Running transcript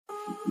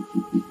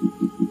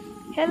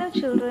Hello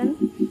children,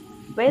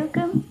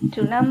 welcome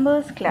to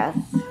numbers class.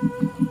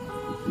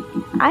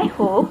 I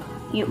hope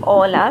you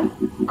all are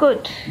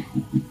good.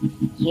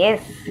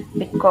 Yes,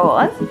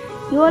 because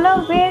you all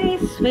are very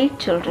sweet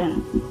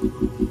children.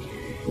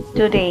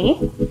 Today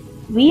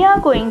we are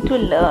going to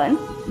learn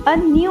a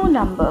new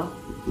number.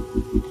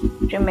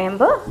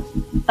 Remember,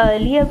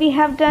 earlier we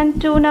have done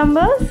two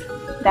numbers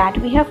that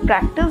we have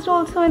practiced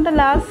also in the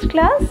last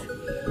class.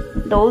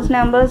 Those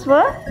numbers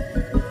were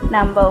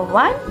number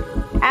 1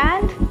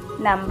 and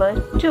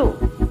number 2.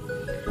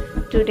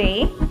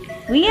 Today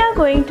we are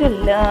going to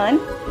learn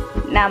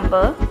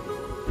number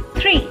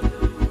 3.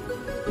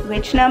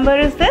 Which number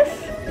is this?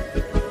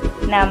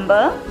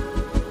 Number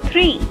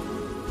 3.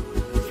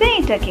 Say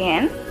it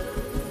again.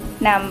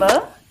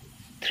 Number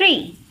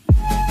 3.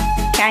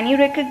 Can you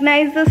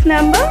recognize this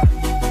number?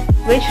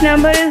 Which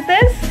number is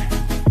this?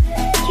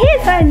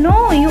 Yes, I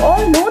know. You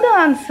all know the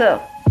answer.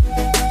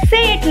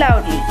 Say it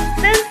loudly.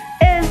 This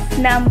is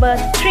number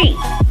 3.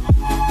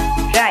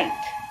 Right.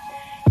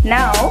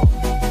 Now,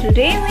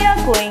 today we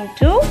are going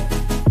to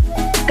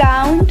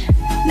count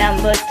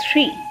number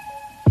 3.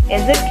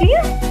 Is it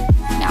clear?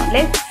 Now,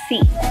 let's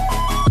see.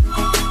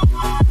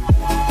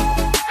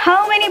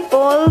 How many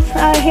balls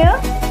are here?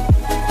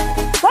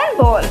 One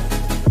ball.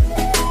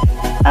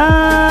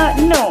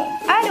 No,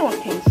 I don't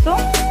think so.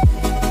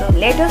 So,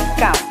 let us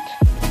count.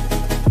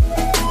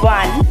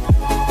 1,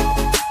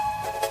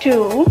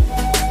 2,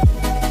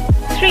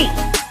 3.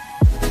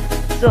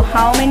 So,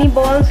 how many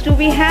balls do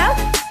we have?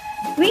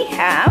 We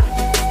have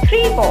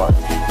 3 balls.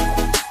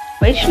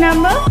 Which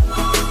number?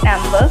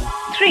 Number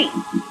 3.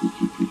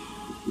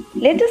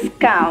 Let us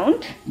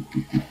count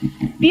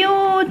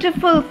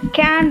beautiful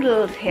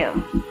candles here.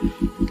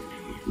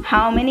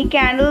 How many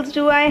candles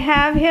do I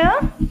have here?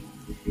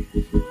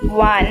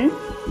 1,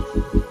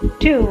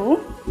 2,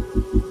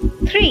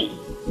 3.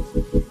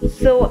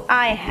 So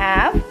I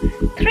have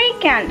 3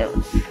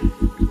 candles.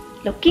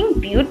 Looking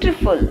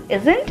beautiful,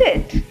 isn't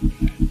it?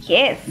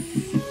 Yes.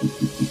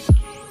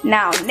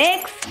 Now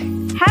next,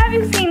 have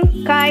you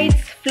seen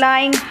kites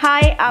flying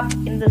high up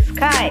in the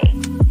sky?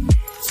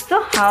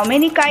 So how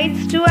many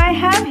kites do I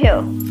have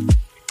here?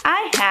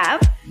 I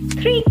have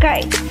 3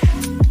 kites.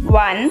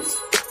 1,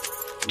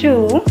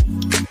 2,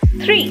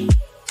 3.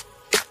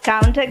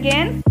 Count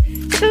again.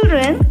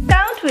 Children,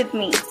 count with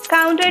me.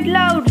 Count it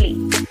loudly.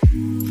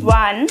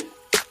 1,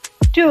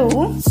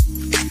 2,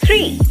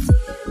 3.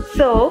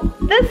 So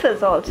this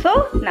is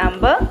also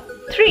number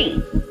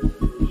 3.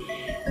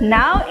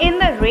 Now in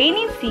the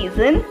rainy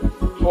season,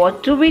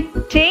 what do we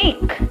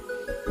take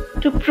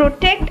to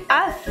protect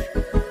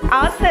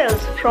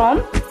ourselves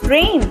from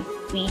rain?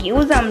 We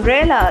use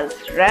umbrellas,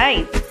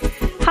 right?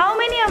 How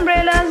many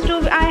umbrellas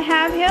do I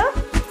have here?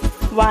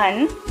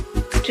 1,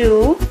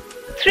 2,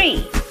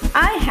 3.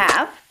 I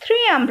have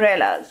 3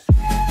 umbrellas.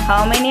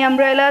 How many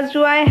umbrellas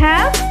do I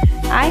have?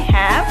 I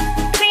have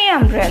 3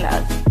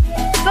 umbrellas.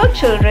 So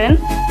children,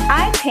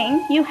 I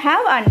think you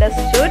have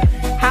understood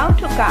how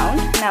to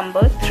count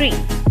number 3.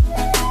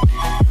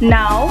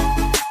 Now,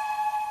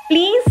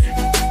 please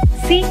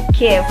see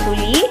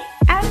carefully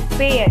and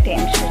pay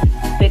attention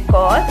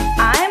because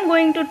I am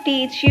going to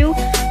teach you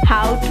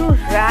how to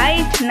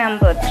write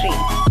number 3.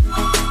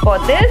 For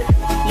this,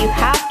 you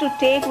have to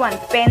take one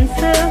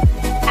pencil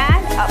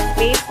and a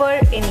paper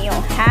in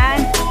your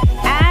hand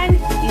and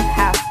you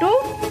have to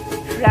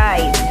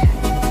write.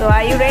 So,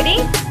 are you ready?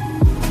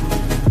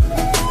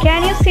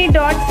 Can you see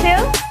dots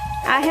here?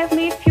 I have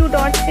made few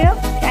dots here.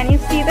 Can you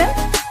see them?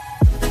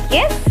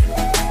 Yes?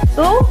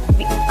 So,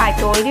 I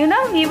told you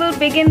now, we will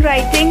begin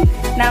writing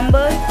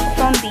numbers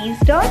from these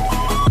dots.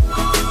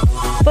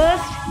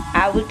 First,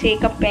 I will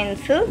take a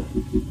pencil.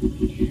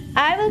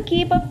 I will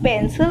keep a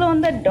pencil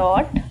on the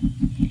dot.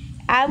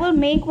 I will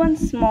make one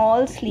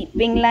small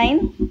sleeping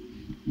line,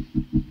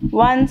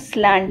 one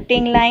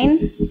slanting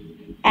line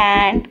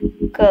and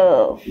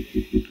curve.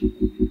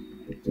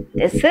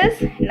 This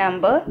is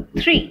number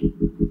 3.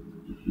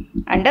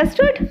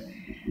 Understood?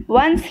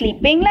 One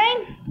sleeping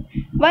line,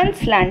 one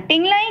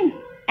slanting line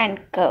and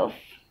curve.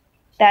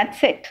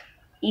 That's it.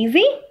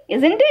 Easy,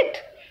 isn't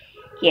it?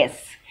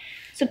 Yes.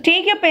 So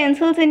take your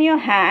pencils in your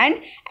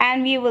hand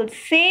and we will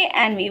say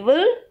and we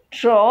will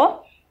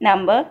draw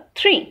number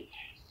 3.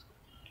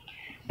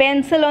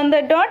 Pencil on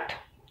the dot.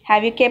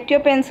 Have you kept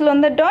your pencil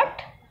on the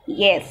dot?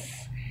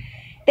 Yes.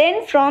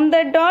 Then from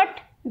the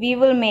dot we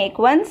will make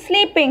one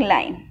sleeping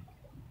line.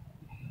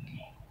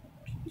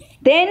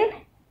 Then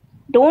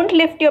don't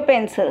lift your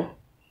pencil.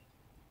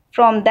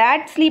 From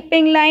that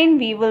sleeping line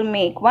we will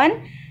make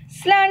one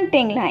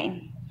slanting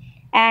line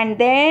and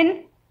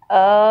then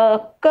a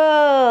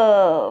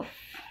curve.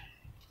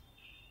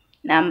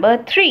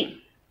 Number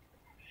 3.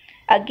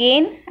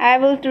 Again I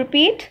will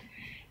repeat.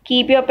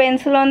 Keep your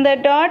pencil on the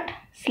dot,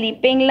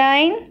 sleeping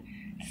line,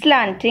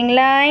 slanting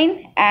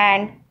line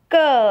and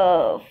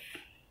curve.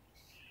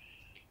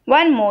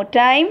 One more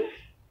time.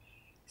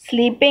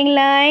 Sleeping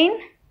line,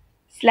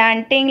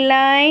 slanting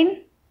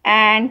line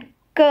and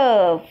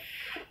curve.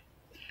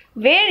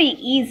 Very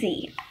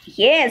easy.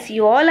 Yes,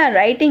 you all are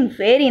writing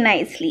very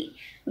nicely.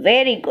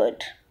 Very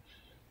good.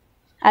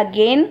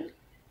 Again,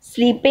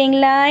 sleeping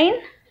line,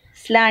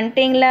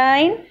 slanting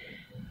line,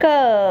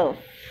 curve.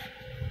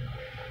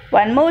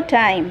 One more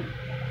time.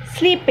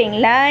 Sleeping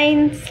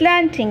line,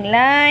 slanting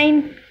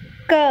line,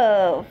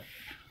 curve.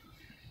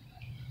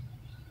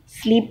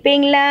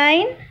 Sleeping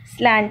line,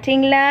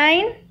 slanting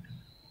line,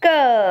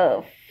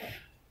 curve.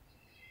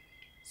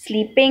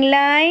 Sleeping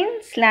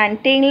line,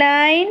 slanting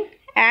line,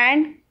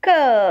 and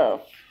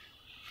curve.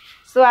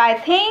 So I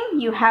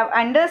think you have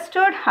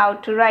understood how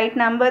to write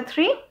number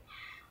 3.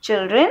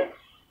 Children,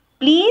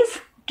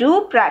 please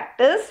do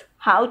practice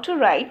how to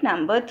write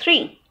number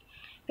 3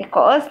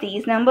 because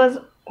these numbers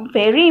are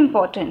very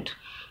important.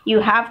 You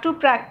have to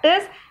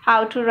practice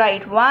how to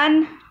write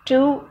 1,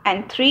 2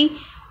 and 3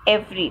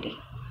 every day.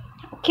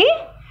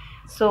 Okay?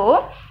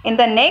 So in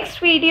the next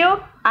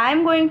video, I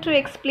am going to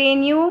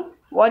explain you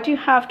what you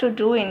have to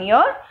do in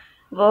your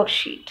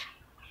worksheet.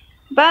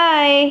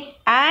 Bye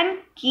and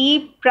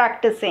keep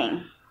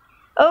practicing.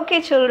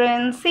 Okay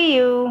children, see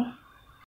you.